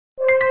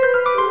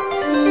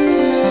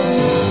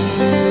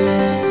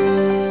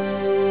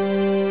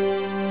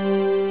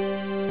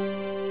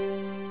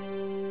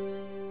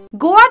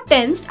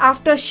tensed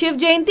after Shiv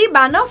Jayanti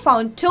banner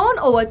found torn.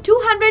 Over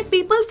 200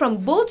 people from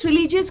both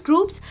religious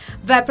groups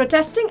were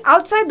protesting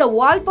outside the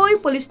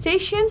Walpoi police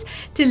stations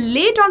till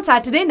late on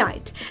Saturday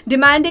night,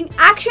 demanding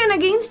action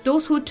against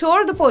those who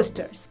tore the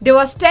posters. There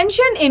was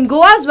tension in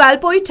Goa's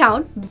Walpoi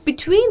town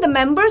between the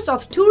members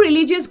of two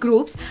religious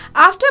groups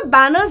after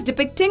banners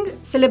depicting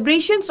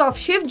celebrations of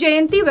Shiv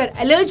Jayanti were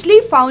allegedly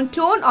found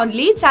torn on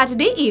late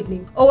Saturday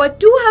evening. Over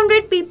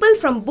 200 people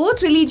from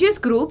both religious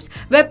groups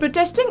were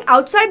protesting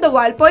outside the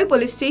Walpoi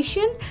police station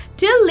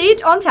till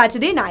late on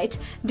Saturday night,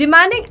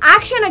 demanding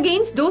action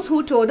against those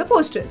who tore the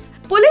posters.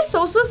 Police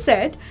sources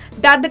said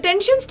that the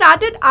tension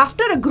started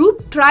after a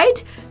group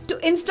tried to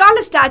install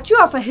a statue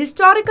of a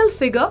historical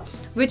figure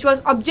which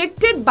was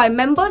objected by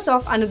members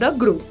of another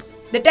group.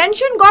 The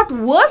tension got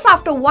worse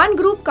after one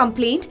group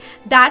complained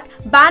that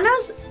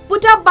banners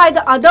put up by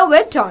the other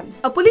were torn.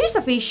 A police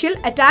official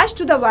attached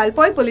to the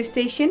Walpoi police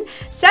station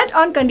said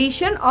on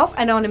condition of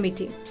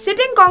anonymity.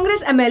 Sitting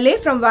Congress MLA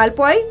from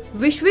Walpoi,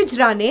 Vishwij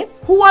Rane,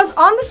 who was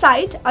on the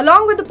site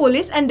along with the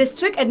police and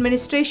district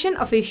administration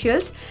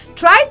officials,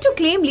 tried to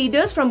claim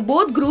leaders from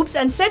both groups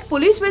and said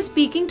police were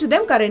speaking to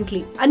them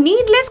currently. A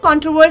needless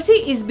controversy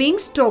is being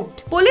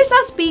stoked. Police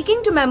are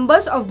speaking to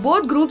members of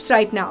both groups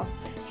right now,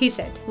 he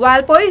said.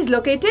 Walpoi is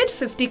located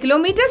 50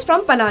 kilometers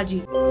from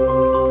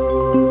Panaji.